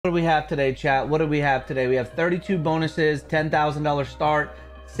What do we have today, chat? What do we have today? We have 32 bonuses, $10,000 start,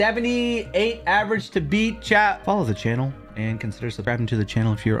 78 average to beat, chat. Follow the channel and consider subscribing to the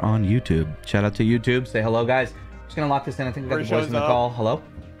channel if you're on YouTube. Shout out to YouTube. Say hello, guys. Just gonna lock this in. I think we got the boys in the call. Hello.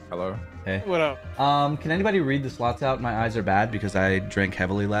 Hello. Hey. What up? Can anybody read the slots out? My eyes are bad because I drank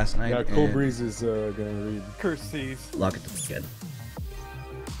heavily last night. Yeah, Cool Breeze is gonna read. Curse these. Lock it to again.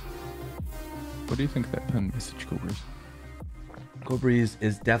 What do you think of that pin message, Cool Breeze? Cool Breeze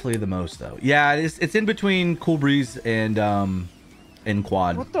is definitely the most though. Yeah, it's in between Cool Breeze and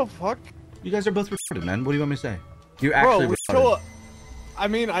Quad. What the fuck? You guys are both retarded, man. What do you want me to say? You're actually retarded. Show up. I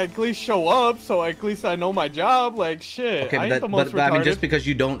mean, I at least show up, so at least I know my job. Like shit. Okay, I ain't the most retarded. but I mean, just because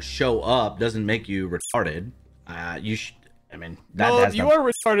you don't show up doesn't make you retarded. You should. I mean, that no, has you are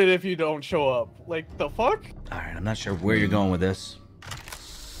retarded if you don't show up. Like the fuck? All right, I'm not sure where you're going with this.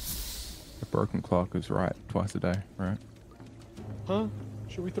 A broken clock is right twice a day, right? Huh?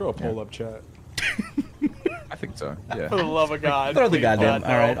 Should we throw a poll up, chat? I think so. Yeah. For the love of God. Throw the please, goddamn.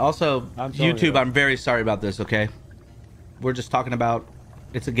 God, All right. no. Also, YouTube, you. I'm very sorry about this. Okay, we're just talking about.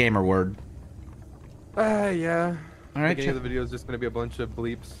 It's a gamer word. Yeah. All right. The beginning of the video is just gonna be a bunch of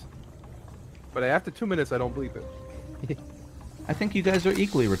bleeps. But after 2 minutes, I don't bleep it. I think you guys are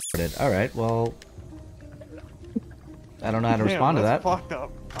equally retarded. All right. Well, I don't know how to Damn, respond to that. that's fucked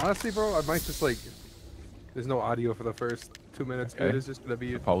up. Honestly, bro, I might just like. There's no audio for the first 2 minutes. Okay. Dude. It's just gonna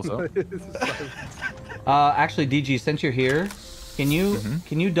be. Polls up. Actually, DG, since you're here, can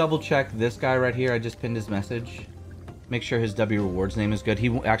you double check this guy right here? I just pinned his message. Make sure his W rewards name is good. He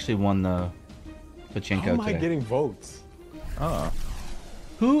actually won the pachinko How am I today. getting votes? Oh.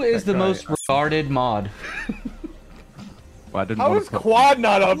 Who is the guy. most regarded mod? Well, I didn't How want is to put... Quad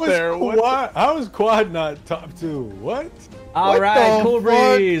not up there? How is Quad not top 2? What? All What right, the Cool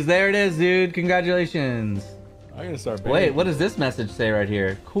fuck? Breeze. There it is, dude. Congratulations. I'm gonna start. Wait, what does this message say right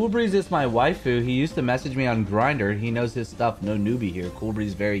here? Cool Breeze is my waifu. He used to message me on Grindr. He knows his stuff. No newbie here. Cool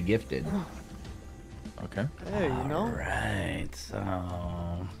Breeze very gifted. Okay. Hey, you know? Right. So.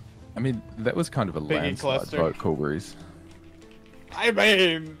 I mean, that was kind of a Biggie landslide cluster. vote, Cool Breeze. I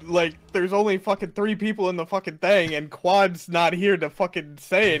mean, like, there's only fucking 3 people in the fucking thing, and Quad's not here to fucking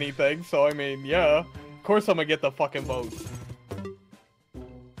say anything, so I mean, yeah. Of course I'm gonna get the fucking votes.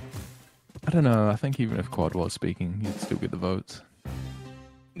 I don't know. I think even if Quad was speaking, you'd still get the votes.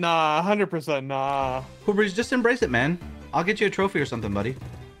 Nah, 100% nah. Cool Breeze, just embrace it, man. I'll get you a trophy or something, buddy.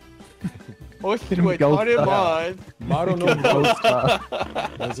 Oh, him wait, gold Quad in star. mind. Model no vote.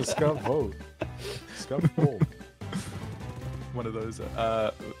 There's a scuff vote. Scuff poll. One of those.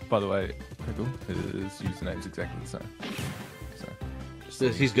 By the way, Pickle, his username's exactly the same. So,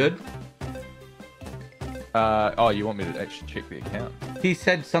 just He's good? oh, you want me to actually check the account? He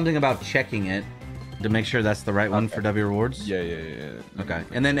said something about checking it to make sure that's the right one for W rewards. Yeah. Okay.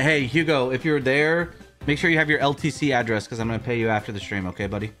 And then, hey, Hugo, if you're there, make sure you have your LTC address because I'm going to pay you after the stream. Okay,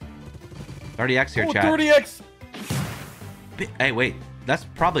 buddy? 30X here, Oh, chat. 30X! Hey, wait. That's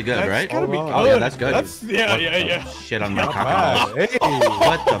probably good, That's right? gotta be Oh, yeah, good. that's good. That's, yeah, What the yeah. Shit on my Not cockballs. bad. Hey.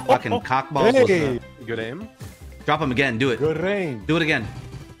 What the fucking cockballs was Hey. that? Good aim. Drop him again. Do it. Good rain. Do it again.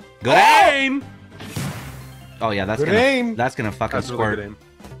 Good aim! Oh, yeah, that's Good gonna aim. That's gonna fucking That's squirt. really good aim.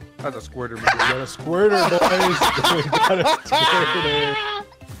 That's a squirter. We got a squirter, boys. We got a squirter.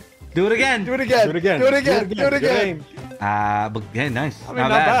 Do it again. Do it again. Do it again. Do it again. Do it Good again. aim. But hey, nice. I mean, not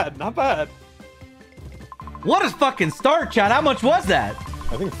bad. Not bad. What a fucking start, chat. How much was that?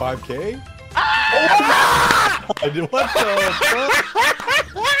 I think 5K. What the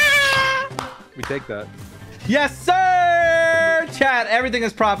fuck? We take that. Yes, sir! Chat, everything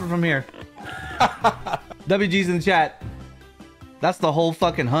is profit from here. WG's in the chat. That's the whole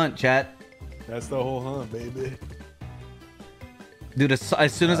fucking hunt, chat. That's the whole hunt, baby. Dude,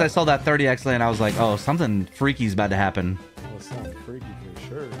 as soon as I saw that 30X land, I was like, oh, something freaky's about to happen. Oh, it sounds freaky for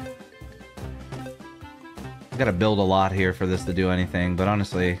sure. I gotta build a lot here for this to do anything, but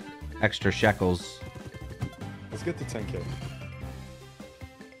honestly, extra shekels. Let's get to 10K.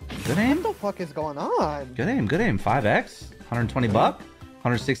 Good aim? What the fuck is going on? Good aim, good aim. 5X, 120 buck,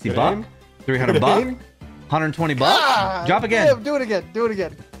 160 Good buck, aim. 300 Good buck, aim. 120 buck. Ah, Drop again. yeah, do it again. Do it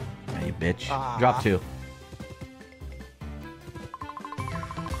again. Yeah, you bitch. Ah. Drop 2.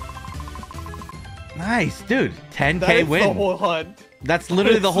 Nice, dude. 10K That is win. the whole hunt. That's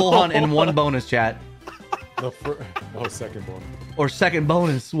literally the whole hunt in one bonus, chat. Second one. Or second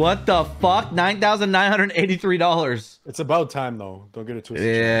bonus. What the fuck? $9,983. It's about time though. Don't get it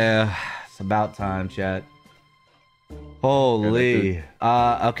twisted. Yeah, it's about time, chat. Holy.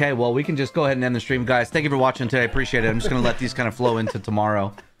 Okay, well, we can just go ahead and end the stream. Guys, thank you for watching today. I appreciate it. I'm just going to let these kind of flow into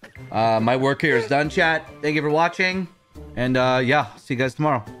tomorrow. My work here is done, chat. Thank you for watching. And yeah, see you guys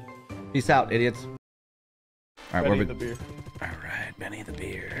tomorrow. Peace out, idiots. All right, Benny the beer. All right, Benny the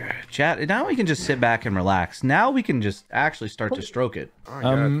beer. Chat. Now we can just sit back and relax. Now we can just actually start to stroke it.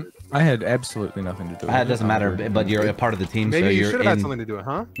 I had absolutely nothing to do with it. It doesn't matter, but you're a part of the team, Maybe so you you're should have had in. something to do it,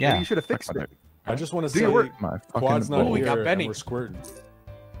 huh? Yeah. Maybe you should have fixed it. I just want to Do say, your work. My Quad's fucking not we here, got and Benny. we're squirting.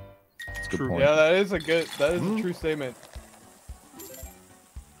 That's a good True. point. Yeah, that is a true statement.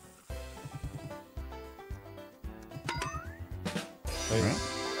 Hey,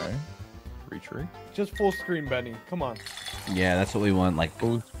 Okay. Retreat. Just full screen Benny. Come on. Yeah, that's what we want. Like,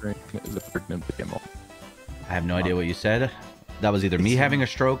 Full screen is a pregnant demo. I have no idea what you said. That was either me having a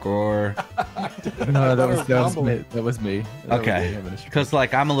stroke or No, that was me. That was me. That okay. was me having a stroke. Because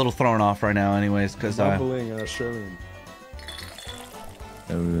like I'm a little thrown off right now, anyways. Because mumbling in Australian.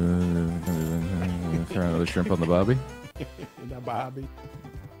 Throw another shrimp on the barbie. The Bobby.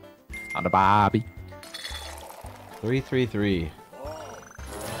 On the barbie. 333.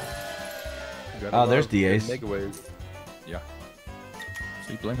 Gotta Oh, there's love DAs. Mega Waves. Yeah.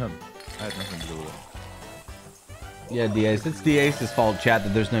 See, blame him. I had nothing to do with it. Yeah, DAce. It's DAce's fault, chat,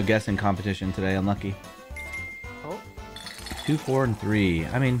 that there's no guessing competition today. Unlucky. Oh. 2, 4, and 3.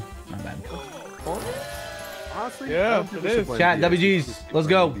 I mean, not bad. Honestly, Yeah, I don't think it we should is. blame Chat, DAs. WGs, We should let's blame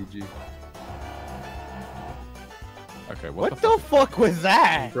go. DG. Okay, What the fuck was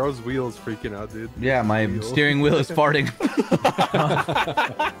that? Bro's wheels freaking out, dude. Yeah, my Wheel. steering wheel is farting.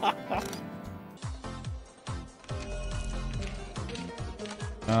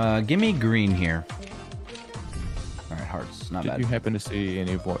 Give me green here. All right, hearts, not Did bad. you happen to see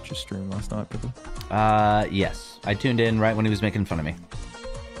any of Watch's stream last night, people? Yes, I tuned in right when he was making fun of me.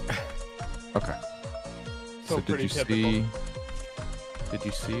 Okay. So did pretty you typical. see? Did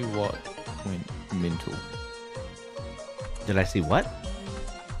you see what went mental? Did I see what?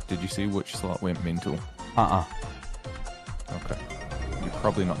 Did you see which slot went mental? Okay. You're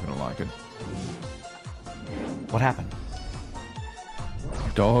probably not gonna like it. What happened?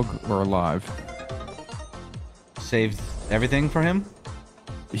 Dog or alive? Saved everything for him?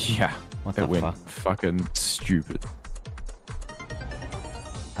 Yeah. What the It went fuck? fucking stupid.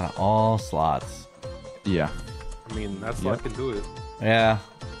 Out of all slots. Yeah. I mean, that's Yep. what can do it. Yeah.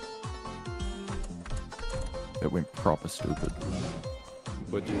 It went proper stupid.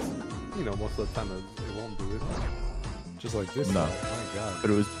 But just, you know, most of the time it won't do it. Just like this. No. Oh my god.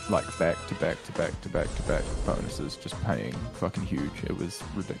 But it was like back to back to back to back to back bonuses, just paying fucking huge. It was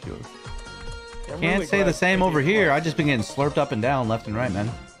ridiculous. I'm Can't really say glad the same Piggy over here. Cluster- I just been getting slurped up and down left and right, man.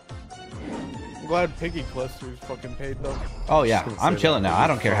 I'm glad Piggy Cluster's fucking paid though. Oh yeah, gonna I'm say chilling that. now. I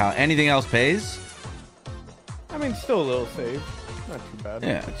don't care how anything else pays. I mean, still a little save. Not too bad.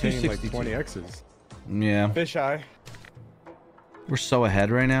 Yeah, Paying like 262. 20 X's. Yeah, Fish eye. we're so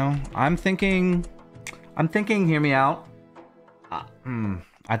ahead right now. I'm thinking. Hear me out.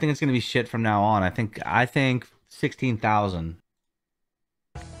 I think it's gonna be shit from now on. I think 16,000.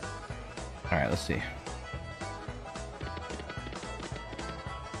 All right, let's see.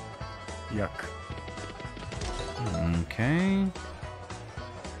 Yuck. Okay.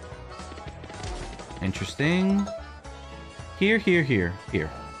 Interesting. Here.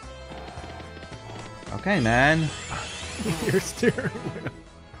 Okay, man. Your steering wheel.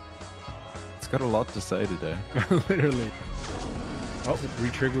 It's got a lot to say today. Literally. Oh,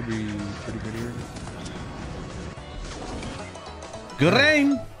 retrig would be pretty good here. Good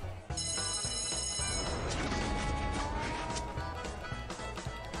aim.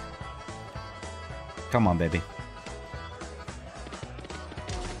 Come on, baby.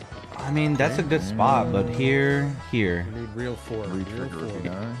 I mean, that's a good spot, but here. We need real four. Real Retrigger would be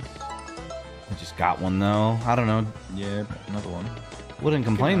four. nice. I just got one though. I don't know. Yeah, another one. Wouldn't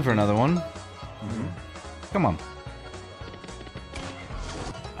complain for another one. Come on.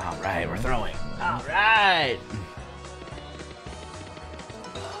 All right, we're throwing. All right.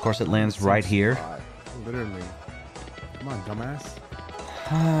 Of course, it lands right here. Literally. Come on, dumbass.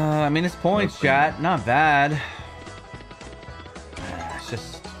 I mean, it's points, chat. Not bad. It's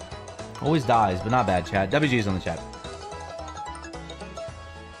just always dies, but not bad, chat. WG's on the chat.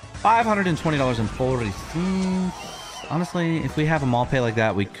 $520.40. Honestly, if we have a mall pay like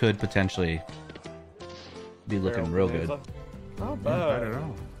that, we could potentially be looking real good. Not I don't bad.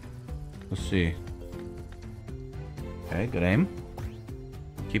 know. Let's see. Okay, good aim.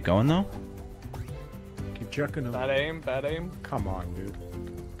 Keep going though. Keep checking them. Bad aim, bad aim. Come on, dude.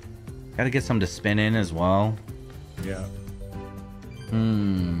 Got to get some to spin in as well. Yeah.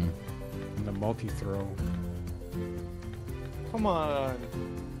 Hmm. And the multi-throw. Come on.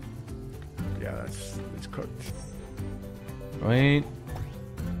 Yeah, it's cooked. Wait.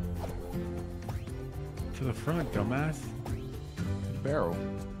 To the front, dumbass. Barrel.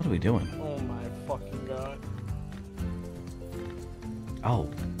 What are we doing? Oh my fucking god. Oh.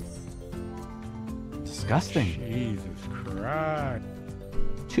 Disgusting. Jesus Christ.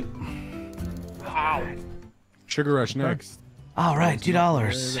 Ow. Sugar Rush next. All right,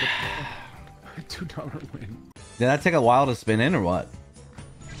 $2. $2 win. Did that take a while to spin in or what?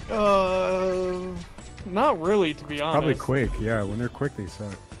 Not really, to be honest. Probably quick. Yeah, when they're quick, they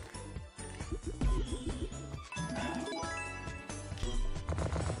suck.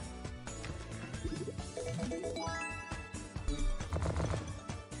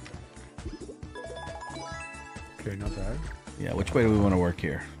 Okay, not bad. Yeah, which way do we want to work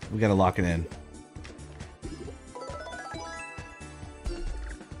here? We got to lock it in.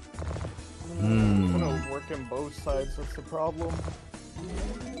 I'm gonna work in both sides, that's the problem.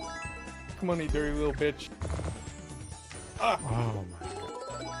 Come on, you dirty little bitch. Ah! Oh my god.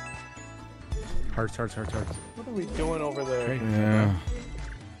 Hearts. What are we doing over there? Okay. Yeah.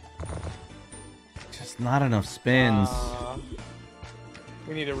 Just not enough spins.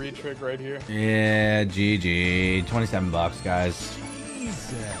 We need a retrig right here. Yeah, GG. 27 bucks, guys.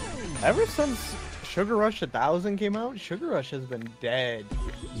 Ever since Sugar Rush 1000 came out, Sugar Rush has been dead.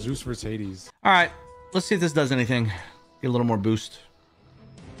 Zeus vs Hades. All right, let's see if this does anything. Get a little more boost.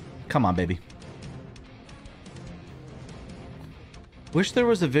 Come on, baby. Wish there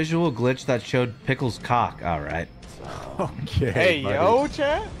was a visual glitch that showed Pickles' cock. All right. Okay. Hey, buddy. yo,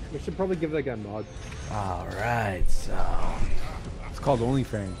 chat. We should probably give that guy mod. All right, so... It's called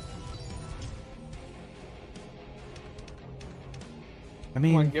OnlyFans. I Come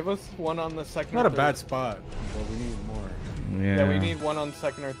on, mean... give us one on the second. Not or a bad third. spot, but we need more. Yeah. Yeah, we need one on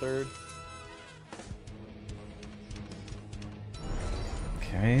second or third.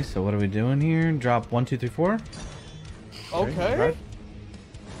 Okay, so what are we doing here? Drop 1, 2, 3, 4. Okay. Right?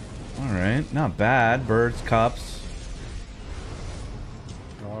 All right, not bad. Birds, cups.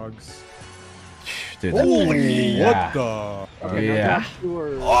 Dogs. Dude, Holy, yeah. What the? Okay, Yeah.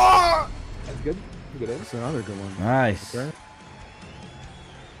 Sure. Oh! That's good. Good in. That's another good one. Nice. Okay.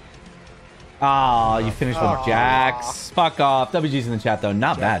 Oh, you finished with Aw. jacks. Fuck off. WG's in the chat though.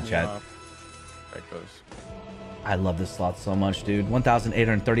 Not bad, Me chat. off. There it goes. I love this slot so much, dude.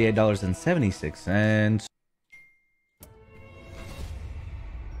 $1,838.76.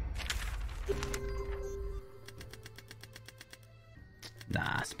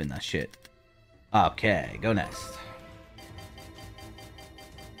 Nah, spin that shit. Okay, go next.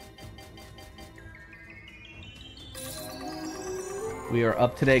 We are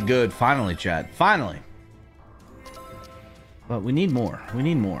up today. Good. Finally, chat. Finally. But we need more. We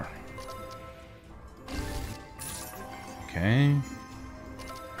need more. Okay.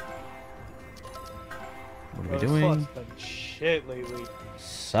 What are we doing? This slot's been shit lately.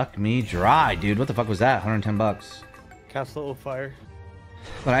 Suck me dry, dude. What the fuck was that? 110 bucks. Cast a little fire.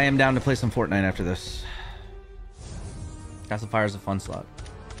 But I am down to play some Fortnite after this. Castle Fire is a fun slot.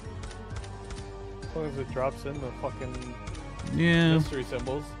 As long as it drops in the fucking Yeah. mystery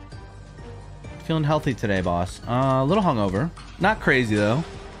symbols. Feeling healthy today, boss. A little hungover. Not crazy, though.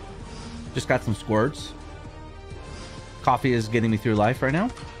 Just got some squirts. Coffee is getting me through life right now.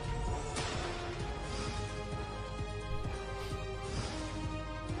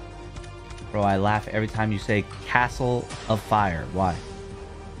 Bro, I laugh every time you say Castle of Fire. Why?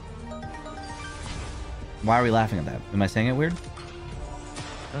 Why are we laughing at that? Am I saying it weird?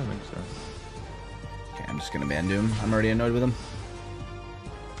 I don't think so. Okay, I'm just gonna ban Doom. I'm already annoyed with him.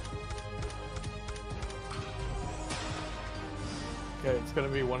 Okay, it's gonna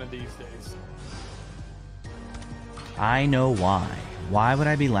be one of these days. I know why. Why would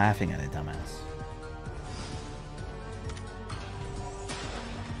I be laughing at it, dumbass?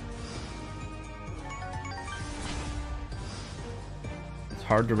 It's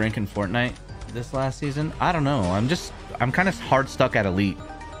hard to rank in Fortnite this last season. I don't know. I'm kind of hard stuck at Elite.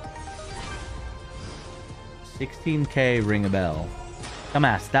 16K ring a bell.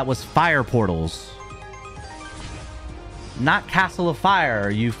 Dumbass, that was Fire Portals. Not Castle of Fire,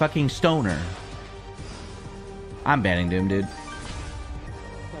 you fucking stoner. I'm banning Doom, dude.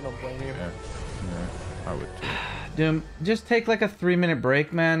 I don't blame you. Yeah, I would too. Doom, just take like a 3-minute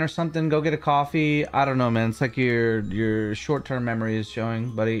break, man, or something. Go get a coffee. I don't know, man. It's like your short-term memory is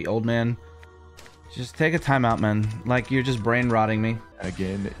showing, buddy, old man. Just take a time out, man. Like you're just brain rotting me.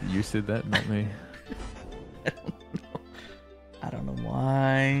 Again, you said that, not me. I don't know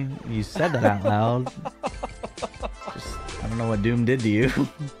why you said that out loud. Just, I don't know what Doom did to you. I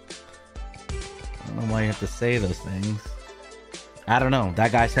don't know why you have to say those things. I don't know.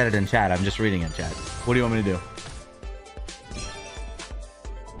 That guy said it in chat. I'm just reading it, chat. What do you want me to do?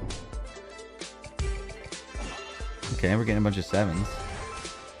 Okay, we're getting a bunch of 7s.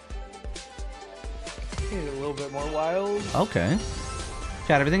 Need a little bit more wild. Okay.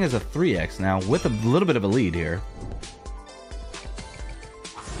 Chat, everything is a 3x now with a little bit of a lead here.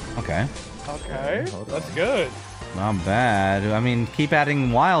 Okay. Okay, that's good. Not bad. I mean, keep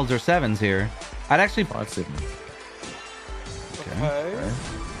adding wilds or 7s here. I'd actually... 5 seconds. Okay.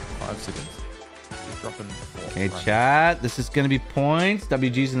 5 seconds. Keep dropping 4. Okay, Right. chat. This is going to be points.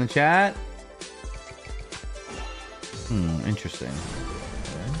 WG's in the chat. Interesting.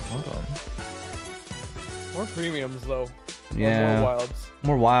 Okay, hold on. More premiums though. Yeah. More wilds.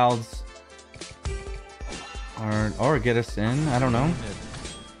 More wilds. Or get us in. I don't know.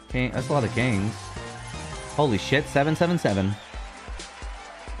 King, that's a lot of kings. Holy shit. 777.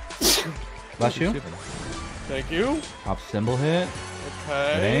 Bless you. Thank you. Top symbol hit.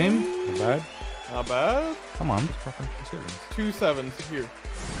 Okay. Name. Not bad. Not bad. Come on. 2 7s here.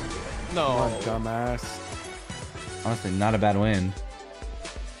 No. Come on, dumbass. Honestly, not a bad win.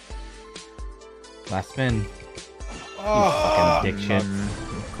 Last spin. Fucking dick shit.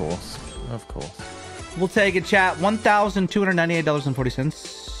 Of course. Of course. We'll take it, chat.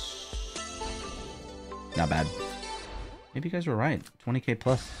 $1,298.40. Not bad. Maybe you guys were right. 20k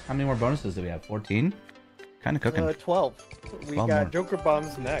plus. How many more bonuses do we have? 14? Kind of cooking. 12. We 12 got more. Joker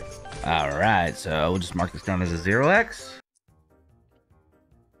Bombs next. All right, so we'll just mark this down as a 0x.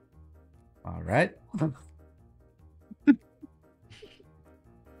 All right.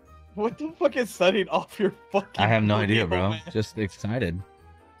 What the fuck is setting off your fucking... I have no idea, video, bro. man? Just excited.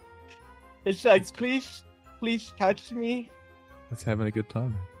 It's like, please catch me. Let's having a good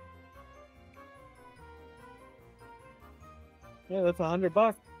time. Yeah, that's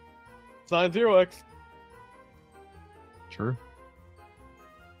 $100. It's not a 0x. True.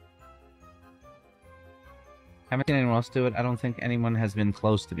 Haven't seen anyone else do it. I don't think anyone has been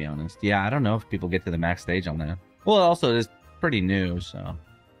close, to be honest. Yeah, I don't know if people get to the max stage on that. Well, also, it's pretty new, so...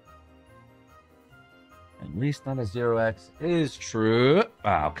 At least not a 0x is true.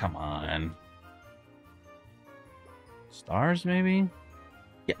 Oh, come on. Stars, maybe?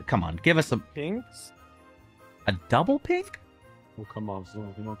 Yeah, come on. Give us Pinks? a double pink? Oh, come on.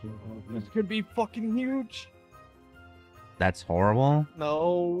 This could be fucking huge. That's horrible.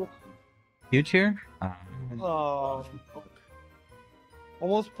 No. Huge here? Oh.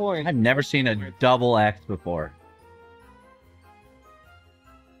 Almost point. I've never seen a double X before.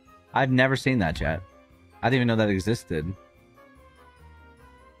 I've never seen that, chat. I didn't even know that existed.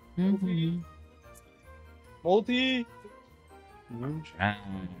 Multi. Right,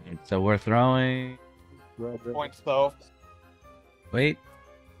 so we're throwing... Points though. Wait.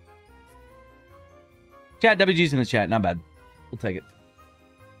 Chat, WG's in the chat. Not bad. We'll take it.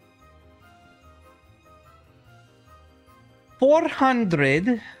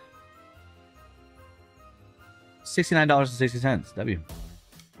 $469.60. W.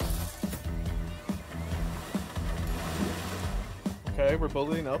 Okay, we're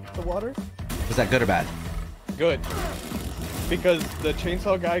building up the water. Was that good or bad? Good. Because the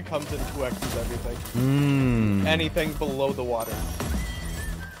chainsaw guy comes in 2x's everything. Anything below the water.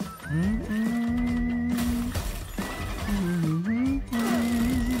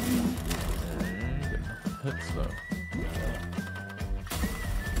 Hits though.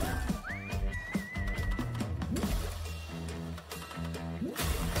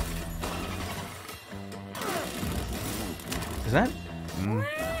 Is that?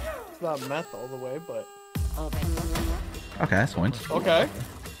 It's not meth all the way, but... Okay, that's points. Okay.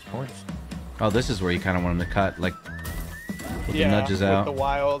 Points. Oh, this is where you kind of want him to cut, like, with Yeah, the nudges with out. the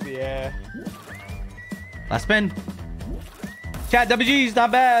wild, yeah. Last spin. Chat, WG's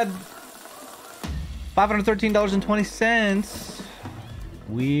not bad. $513.20.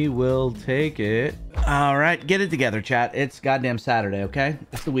 We will take it. All right, get it together, chat. It's goddamn Saturday, okay?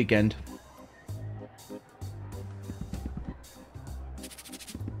 It's the weekend.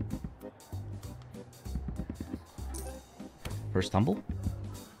 First tumble.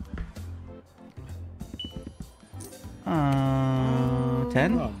 10? Oh,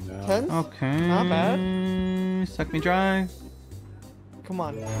 no. 10? Okay. Not bad. Suck me dry. Come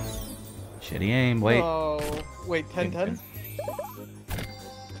on. Shitty aim. Wait. Oh, wait, 10, 10?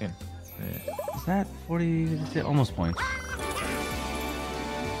 10. Yeah. Is that 40? Is it almost points?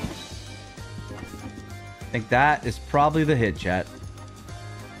 I think that is probably the hit, chat.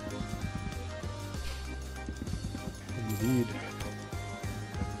 Indeed.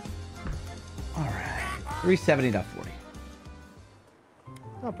 All right. 370.40.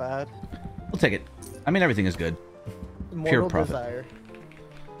 Not bad. We'll take it. I mean, everything is good. Immortal profit. Desire.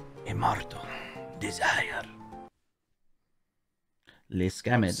 Immortal desire. Les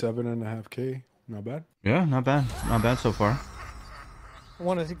scam it. 7.5K. Not bad. Yeah, not bad. Not bad so far. I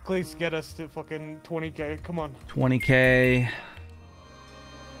want to at least get us to fucking 20k. Come on. 20K.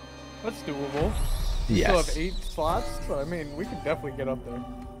 That's doable. We Yes. still have 8 slots, so I mean, we could definitely get up there.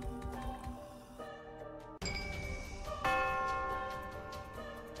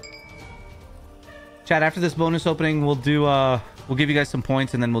 Chat, after this bonus opening, we'll do we'll give you guys some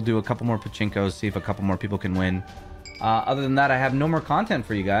points and then we'll do a couple more pachinkos, see if a couple more people can win. Other than that, I have no more content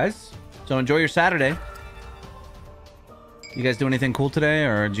for you guys. So enjoy your Saturday. You guys do anything cool today,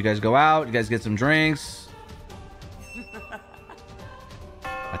 or did you guys go out? You guys get some drinks?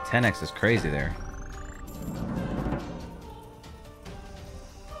 A 10x is crazy there.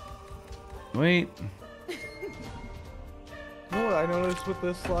 Wait. You know what I noticed with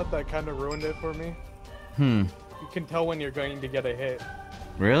this slot that kind of ruined it for me? You can tell when you're going to get a hit.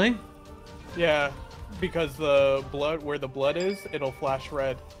 Really? Yeah, because the blood, where the blood is, it'll flash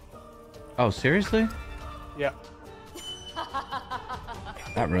red. Oh, seriously? Yeah.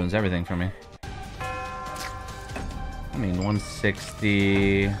 That ruins everything for me. I mean,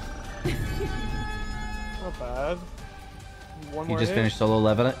 160. Not bad. One You more just hit. finished solo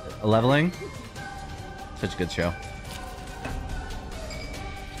leveling? Such a good show.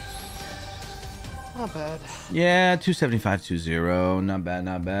 Not bad. Yeah, 275-20. Not bad,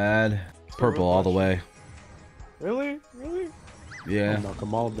 not bad. Purple all the way. Really? Really? Yeah. Knock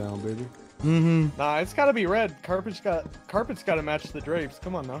them all down, baby. Mm-hmm. Nah, it's gotta be red. Carpet's gotta match the drapes.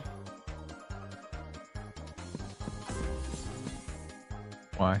 Come on now.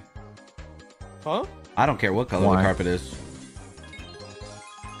 Why? Huh? I don't care what color Why? the carpet is.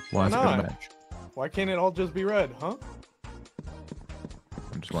 Why is it gonna not? match? Why can't it all just be red, huh?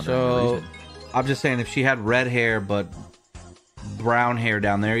 I'm just wondering the So, reason. I'm just saying, if she had red hair but brown hair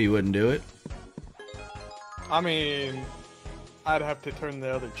down there, you wouldn't do it? I mean, I'd have to turn the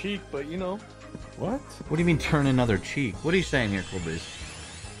other cheek, but you know. What? What do you mean turn another cheek? What are you saying here, Cool Breeze?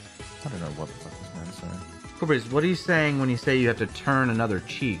 I don't know what the fuck this man's saying. Cool Breeze, what are you saying when you say you have to turn another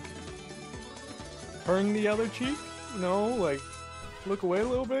cheek? Turn the other cheek? You know, like, look away a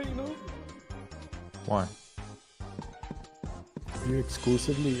little bit, you know? Why? Are you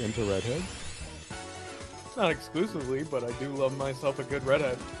exclusively into redhead? Not exclusively, but I do love myself a good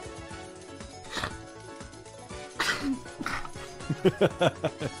redhead.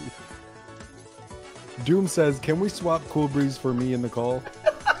 Doom says, "Can we swap Cool Breeze for me in the call?"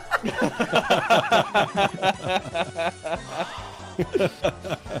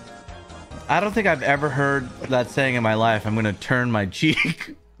 I don't think I've ever heard that saying in my life. I'm gonna turn my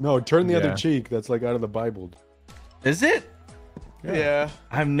cheek. No, turn the other Yeah. cheek. That's like out of the Bible. Is it? Yeah.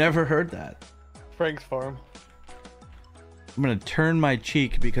 I've never heard that. Frank's farm. I'm gonna turn my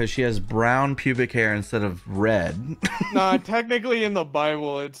cheek because she has brown pubic hair instead of red. Nah, technically in the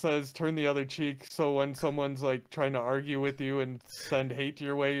Bible it says turn the other cheek, so when someone's like trying to argue with you and send hate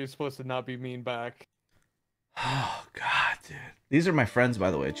your way, you're supposed to not be mean back. Oh god, dude. These are my friends, by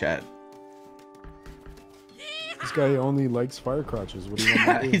the way, chat. This guy only likes fire crotches. What do you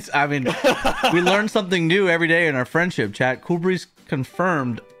want me to do? I mean, we learn something new every day in our friendship, chat. Cool Breeze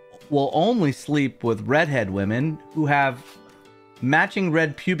confirmed will only sleep with redhead women who have matching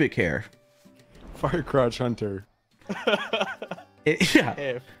red pubic hair. Fire crotch hunter.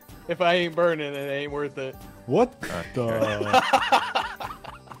 Yeah. If I ain't burning, it ain't worth it. What the?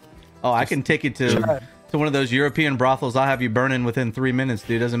 Oh, I can take you to one of those European brothels. I'll have you burning within 3 minutes,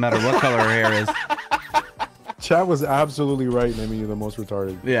 dude. Doesn't matter what color her hair is. Chat was absolutely right, naming you the most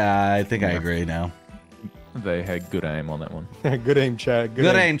retarded. Yeah, I think I agree now. They had good aim on that one. Good aim, chat.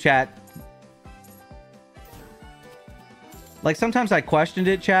 Good aim, chat. Like, sometimes I questioned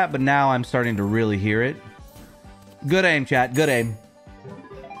it, chat, but now I'm starting to really hear it. Good aim, chat. Good aim.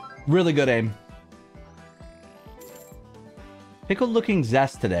 Really good aim. Pickle looking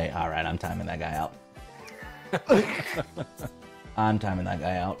zest today. All right, I'm timing that guy out. I'm timing that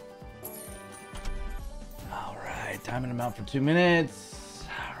guy out. All right, timing him out for 2 minutes.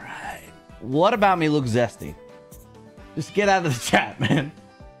 All right. What about me looks zesty? Just get out of the chat, man.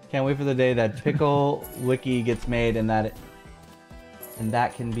 Can't wait for the day that Pickle Wiki gets made and that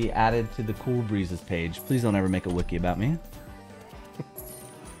can be added to the Cool Breezes page. Please don't ever make a wiki about me.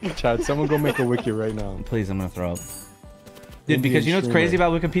 Chat, someone go make a wiki right now. Please, I'm gonna throw up. Dude, because you know what's crazy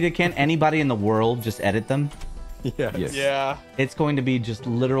about Wikipedia? Can't anybody in the world just edit them? Yes. Yes. Yeah. It's going to be just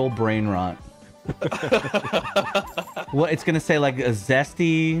literal brain rot. What it's gonna say, like a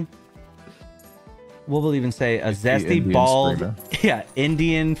zesty. What will it even say? A zesty Indian bald, streamer. yeah,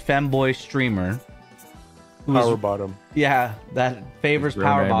 Indian femboy streamer. Who's- Power bottom. Yeah, that favors Real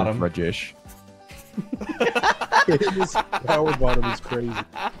power name is bottom. Rajesh. This power bottom is crazy.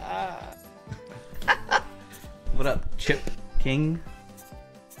 What up, Chip King?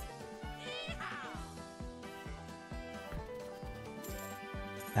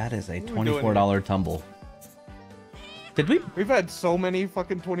 That is a $24 tumble. Did we? We've had so many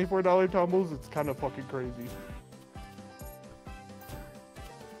fucking $24 tumbles, it's kind of fucking crazy.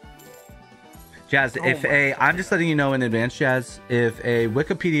 Jazz, if I'm just letting you know in advance, Jazz, if a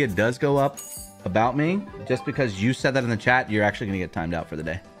Wikipedia does go up about me, just because you said that in the chat, you're actually going to get timed out for the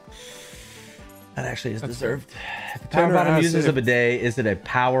day. That actually is deserved. If the power bottom uses a bidet, is it a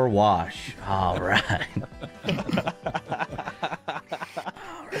power wash? All right.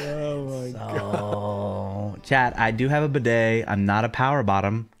 Oh my god. Chat, I do have a bidet. I'm not a power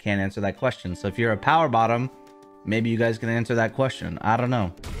bottom. Can't answer that question. So if you're a power bottom, maybe you guys can answer that question. I don't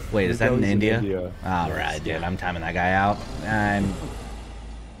know. Wait, is that in India? All right, dude. I'm timing that guy out.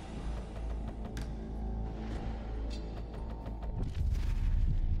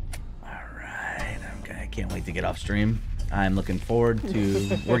 I can't wait to get off stream. I'm looking forward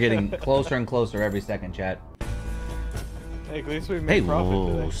to... We're getting closer and closer every second, chat. Hey, at least we made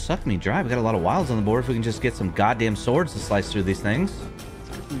profit today. Suck me dry. We got a lot of wilds on the board. If we can just get some goddamn swords to slice through these things.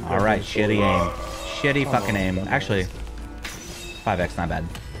 All right, shitty aim. Shitty fucking aim. Actually, 5x, not bad.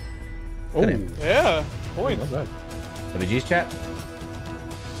 Oh, yeah. Points. WG's chat.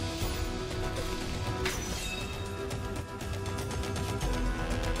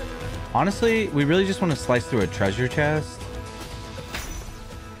 Honestly, we really just want to slice through a treasure chest.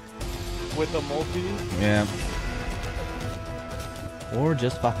 With a multi? Yeah. Or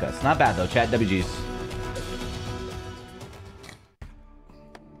just fuck us. Not bad though, chat. WG's.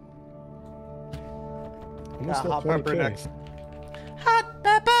 Hot pepper next. Hot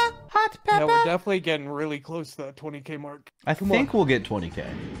pepper. Hot pepper. Yeah, we're definitely getting really close to that 20k mark. I think we'll get 20k.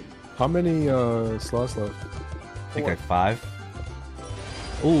 How many slots left? I think like 5.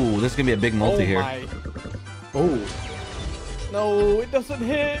 Ooh, this is gonna be a big multi here. Oh. No, it doesn't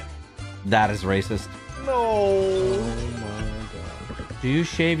hit. That is racist. No. Oh my god. Do you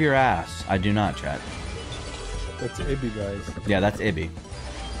shave your ass? I do not, chat. That's Ibby, guys. Yeah, that's Ibby.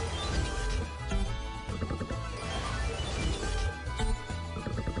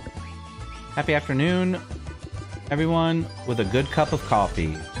 Happy afternoon, everyone, with a good cup of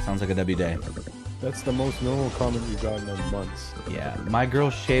coffee. Sounds like a W day. That's the most normal comment you've gotten in months. Yeah, my girl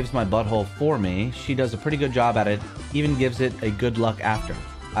shaves my butthole for me. She does a pretty good job at it, even gives it a good luck after.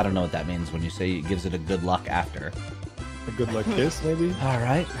 I don't know what that means when you say it gives it a good luck after. A good luck kiss, maybe? All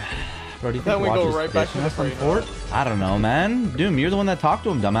right. Bro, do you think Then we go right back to the from fort? I don't know, man. Doom, you're the one that talked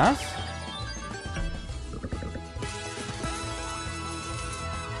to him, dumbass.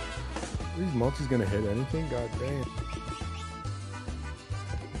 These multis gonna hit anything? God damn.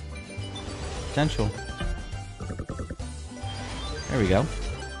 Potential. There we go.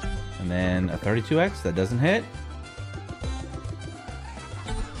 And then a 32x that doesn't hit.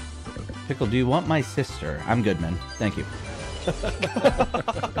 Pickle, do you want my sister? I'm good, man. Thank you.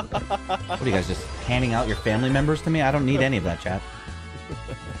 What are you guys just handing out your family members to me? I don't need any of that, chat.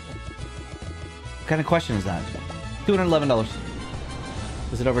 What kind of question is that? $211.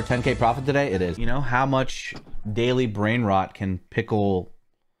 Is it over 10k profit today? It is. You know how much daily brain rot can Pickle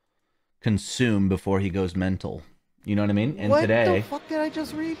consume before he goes mental? You know what I mean? And today, what the fuck did I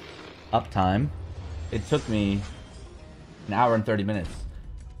just read? Uptime, it took me an hour and 30 minutes.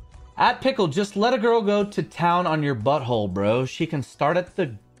 At Pickle, just let a girl go to town on your butthole, bro. She can start at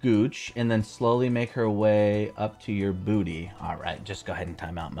the gooch and then slowly make her way up to your booty. All right, just go ahead and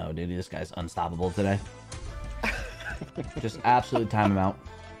time out mode, dude. This guy's unstoppable today. Just absolutely time him out.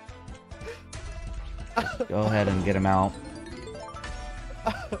 Just go ahead and get him out.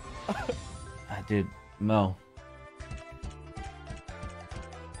 Dude, Mo.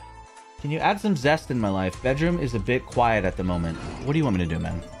 Can you add some zest in my life? Bedroom is a bit quiet at the moment. What do you want me to do,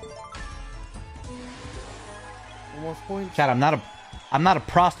 man? Almost points. Chat, I'm not a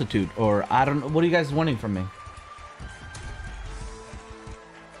prostitute, or I don't. What are you guys wanting from me?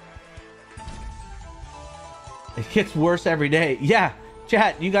 It gets worse every day. Yeah,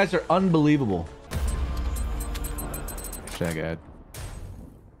 chat, you guys are unbelievable. Hashtag ad.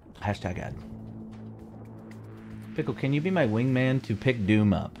 Hashtag ad. Pickle, can you be my wingman to pick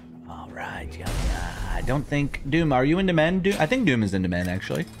Doom up? All right, yeah. I don't think Doom. Are you into men? Doom? I think Doom is into men,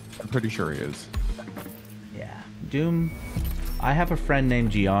 actually. I'm pretty sure he is. Yeah, Doom. I have a friend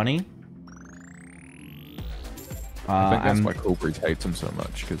named Gianni. I think that's why Cold hates him so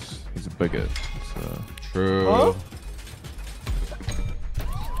much, because he's a bigot. So. True. Huh?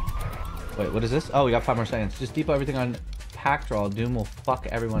 Wait, what is this? Oh, we got 5 more seconds. Just depot everything on pack draw. Doom will fuck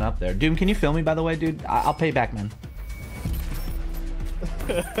everyone up there. Doom, can you film me, by the way, dude? I'll pay you back, man.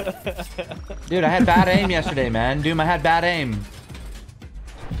 Dude, I had bad aim yesterday, man. Doom, I had bad aim.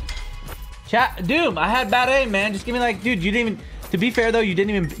 Chat, Doom, I had bad aim, man. Just give me like, dude, you didn't even. To be fair though, you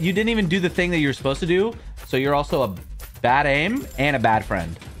didn't even do the thing that you're supposed to do. So you're also a bad aim and a bad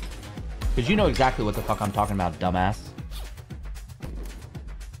friend. Because you know exactly what the fuck I'm talking about, dumbass.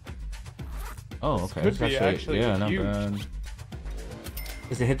 Oh, okay. Could be actually yeah, not huge. bad.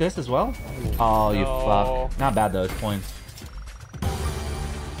 Does it hit this as well? Oh, you fuck. Not bad though, it's points.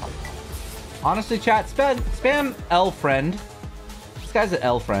 Honestly, chat, spam L friend. This guy's an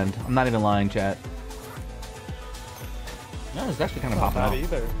L friend. I'm not even lying, chat. No, it's actually kind of popping out.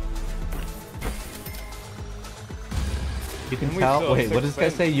 Either. You can tell. Wait, what does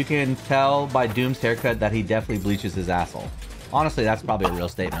this guy say? You can tell by Doom's haircut that he definitely bleaches his asshole. Honestly, that's probably a real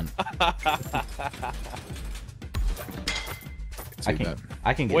statement. I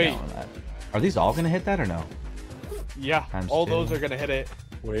can get down with that. Are these all gonna hit that or no? Yeah, all those are gonna hit it.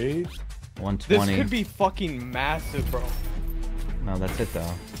 Wait. 120. This could be fucking massive, bro. No, that's it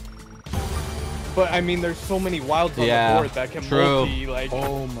though. But I mean, there's so many wilds on the board that can multi, like.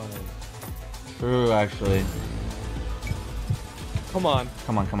 Oh my. True, actually. Come on.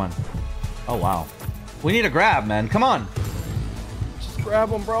 Come on, come on. Oh wow. We need a grab, man. Come on. Just grab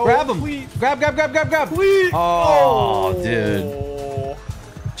him, bro. Grab him. Please. Grab. Please. Oh, dude.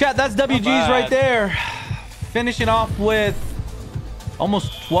 Chat, that's WG's right there. Finishing off with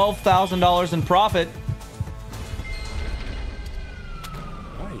almost $12,000 in profit.